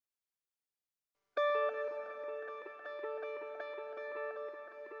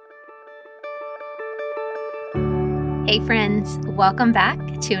Hey friends, welcome back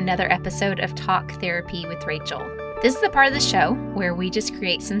to another episode of Talk Therapy with Rachel. This is the part of the show where we just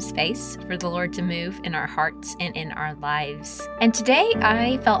create some space for the Lord to move in our hearts and in our lives. And today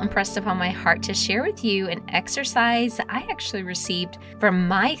I felt impressed upon my heart to share with you an exercise I actually received from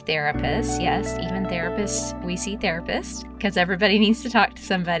my therapist. Yes, even therapists, we see therapists because everybody needs to talk to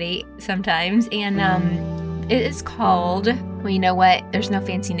somebody sometimes. And it is called, well, you know what? There's no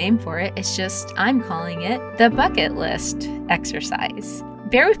fancy name for it. It's just, I'm calling it the bucket list exercise.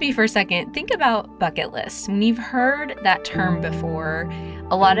 Bear with me for a second. Think about bucket list. When you've heard that term before,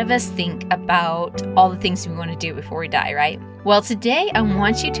 a lot of us think about all the things we want to do before we die, right? Well, today I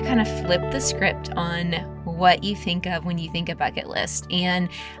want you to kind of flip the script on what you think of when you think of bucket list. And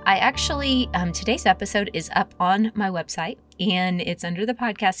I actually, today's episode is up on my website and it's under the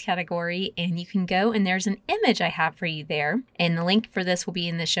podcast category, and you can go and there's an image I have for you there. And the link for this will be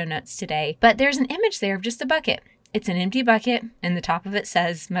in the show notes today, but there's an image there of just a bucket. It's an empty bucket, and the top of it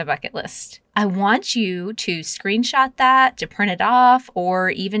says my bucket list. I want you to screenshot that, to print it off, or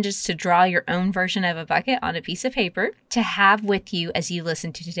even just to draw your own version of a bucket on a piece of paper to have with you as you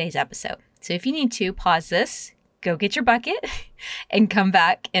listen to today's episode. So if you need to, pause this, go get your bucket, and come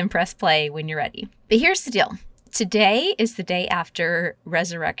back and press play when you're ready. But here's the deal. Today is the day after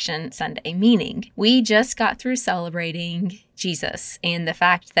Resurrection Sunday, meaning we just got through celebrating Jesus and the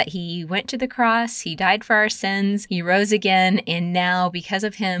fact that he went to the cross, he died for our sins, he rose again, and now because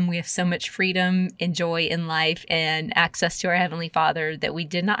of him, we have so much freedom and joy in life and access to our Heavenly Father that we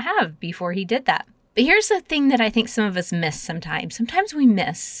did not have before he did that. But here's the thing that I think some of us miss sometimes. Sometimes we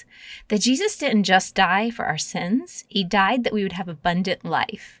miss that Jesus didn't just die for our sins, he died that we would have abundant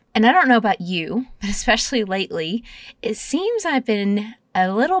life. And I don't know about you, but especially lately, it seems I've been a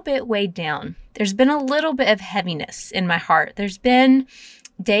little bit weighed down. There's been a little bit of heaviness in my heart. There's been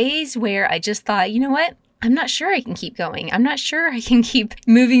days where I just thought, you know what? I'm not sure I can keep going. I'm not sure I can keep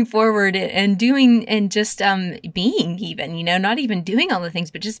moving forward and doing and just being even, not even doing all the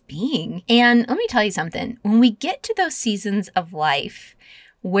things, but just being. And let me tell you something. When we get to those seasons of life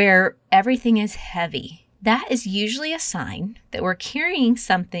where everything is heavy, that is usually a sign that we're carrying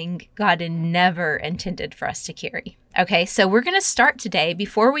something God never intended for us to carry. Okay, so we're going to start today.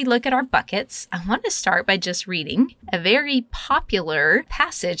 Before we look at our buckets, I want to start by just reading a very popular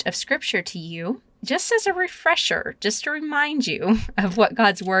passage of scripture to you, just as a refresher, just to remind you of what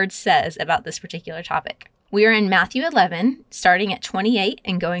God's word says about this particular topic. We are in Matthew 11, starting at 28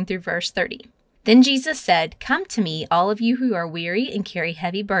 and going through verse 30. Then Jesus said, "Come to me, all of you who are weary and carry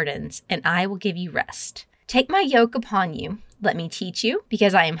heavy burdens, and I will give you rest. Take my yoke upon you. Let me teach you,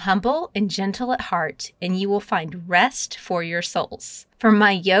 because I am humble and gentle at heart, and you will find rest for your souls. For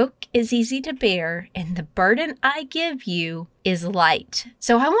my yoke is easy to bear, and the burden I give you is light."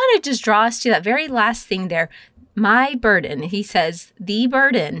 So I want to just draw us to that very last thing there. My burden, he says, the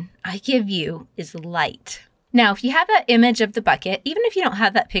burden I give you is light. Now, if you have that image of the bucket, even if you don't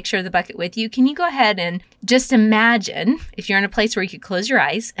have that picture of the bucket with you, can you go ahead and just imagine, if you're in a place where you could close your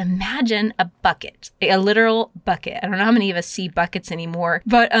eyes, imagine a bucket, a literal bucket. I don't know how many of us see buckets anymore,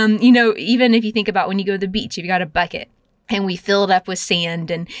 but, even if you think about when you go to the beach, you've got a bucket and we fill it up with sand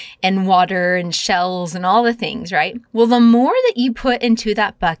and water and shells and all the things, right? Well, the more that you put into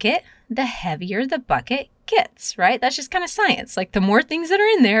that bucket, the heavier the bucket gets, right? That's just kind of science. Like the more things that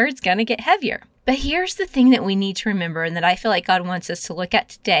are in there, it's going to get heavier. But here's the thing that we need to remember and that I feel like God wants us to look at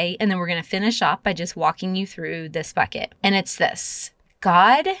today, and then we're going to finish off by just walking you through this bucket. And it's this: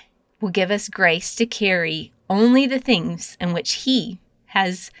 God will give us grace to carry only the things in which he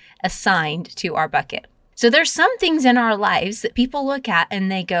has assigned to our bucket. So there's some things in our lives that people look at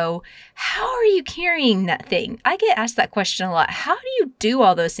and they go, how are you carrying that thing? I get asked that question a lot. How do you do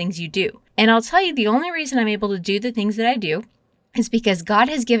all those things you do? And I'll tell you, the only reason I'm able to do the things that I do is because God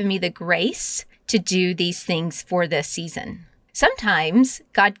has given me the grace to do these things for this season. Sometimes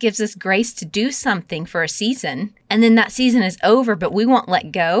God gives us grace to do something for a season, and then that season is over, but we won't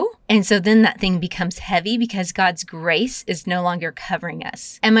let go. And so then that thing becomes heavy because God's grace is no longer covering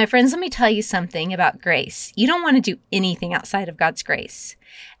us. And my friends, let me tell you something about grace. You don't want to do anything outside of God's grace.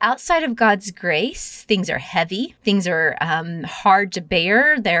 Outside of God's grace, things are heavy. Things are hard to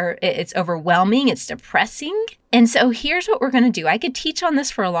bear. It's overwhelming. It's depressing. And so here's what we're going to do. I could teach on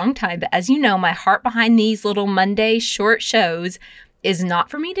this for a long time, but as you know, my heart behind these little Monday short shows is not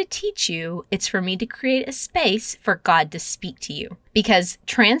for me to teach you. It's for me to create a space for God to speak to you. Because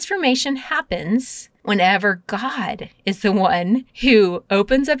transformation happens whenever God is the one who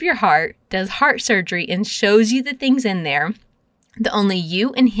opens up your heart, does heart surgery, and shows you the things in there that only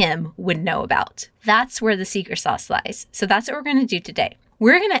you and him would know about. That's where the secret sauce lies. So that's what we're going to do today.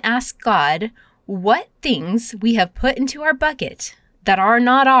 We're going to ask God, what things we have put into our bucket that are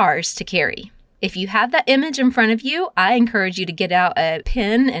not ours to carry. If you have that image in front of you, I encourage you to get out a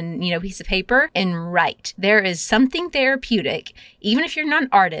pen and, piece of paper and write. There is something therapeutic, even if you're not an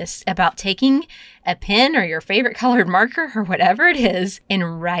artist, about taking a pen or your favorite colored marker or whatever it is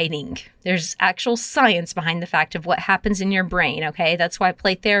and writing. There's actual science behind the fact of what happens in your brain, okay? That's why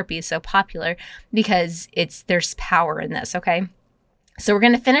play therapy is so popular, because there's power in this, okay? So we're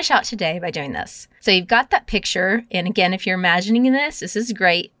going to finish out today by doing this. So you've got that picture. And again, if you're imagining this is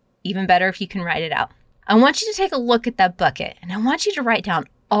great. Even better if you can write it out. I want you to take a look at that bucket, and I want you to write down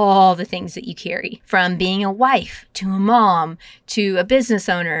all the things that you carry, from being a wife to a mom to a business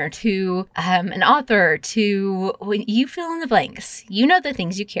owner to an author to you fill in the blanks. You know the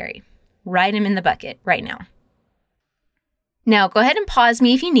things you carry. Write them in the bucket right now. Now, go ahead and pause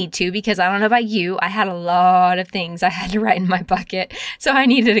me if you need to, because I don't know about you. I had a lot of things I had to write in my bucket, so I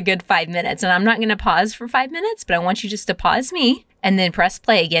needed a good 5 minutes. And I'm not going to pause for 5 minutes, but I want you just to pause me and then press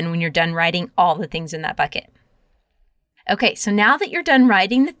play again when you're done writing all the things in that bucket. Okay, so now that you're done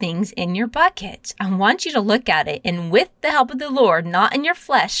writing the things in your bucket, I want you to look at it, and with the help of the Lord, not in your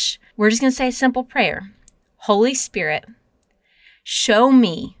flesh, we're just going to say a simple prayer. Holy Spirit, show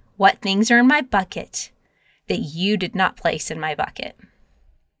me what things are in my bucket that you did not place in my bucket.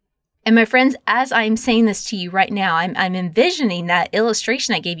 And my friends, as I'm saying this to you right now, I'm envisioning that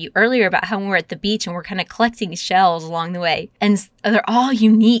illustration I gave you earlier about how when we're at the beach and we're kind of collecting shells along the way. And they're all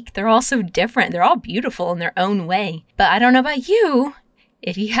unique. They're all so different. They're all beautiful in their own way. But I don't know about you.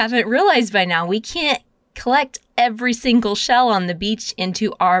 If you haven't realized by now, we can't collect every single shell on the beach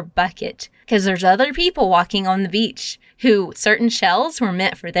into our bucket, because there's other people walking on the beach who certain shells were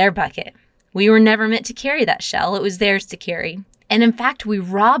meant for their bucket. We were never meant to carry that shell. It was theirs to carry. And in fact, we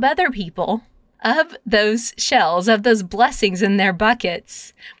rob other people of those shells, of those blessings in their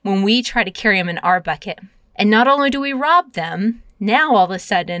buckets when we try to carry them in our bucket. And not only do we rob them, now all of a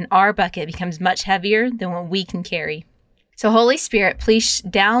sudden our bucket becomes much heavier than what we can carry. So Holy Spirit, please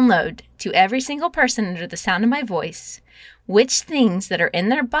download to every single person under the sound of my voice which things that are in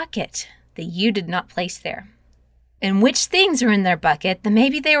their bucket that you did not place there. And which things are in their bucket that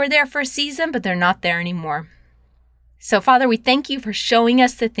maybe they were there for a season, but they're not there anymore. So, Father, we thank you for showing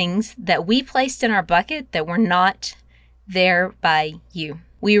us the things that we placed in our bucket that were not there by you.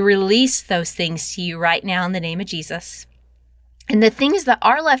 We release those things to you right now in the name of Jesus. And the things that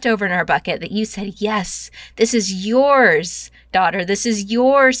are left over in our bucket that you said, yes, this is yours, daughter. This is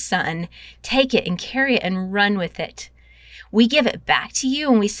your son. Take it and carry it and run with it. We give it back to you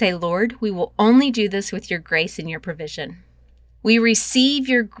and we say, Lord, we will only do this with your grace and your provision. We receive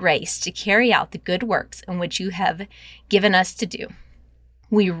your grace to carry out the good works in which you have given us to do.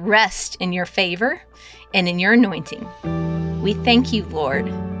 We rest in your favor and in your anointing. We thank you, Lord,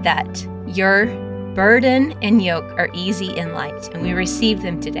 that your burden and yoke are easy and light, and we receive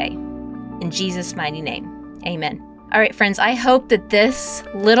them today. In Jesus' mighty name, amen. All right, friends, I hope that this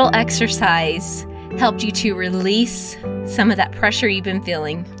little exercise helped you to release some of that pressure you've been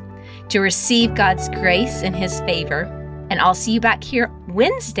feeling, to receive God's grace and his favor. And I'll see you back here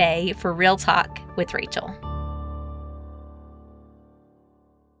Wednesday for Real Talk with Rachel.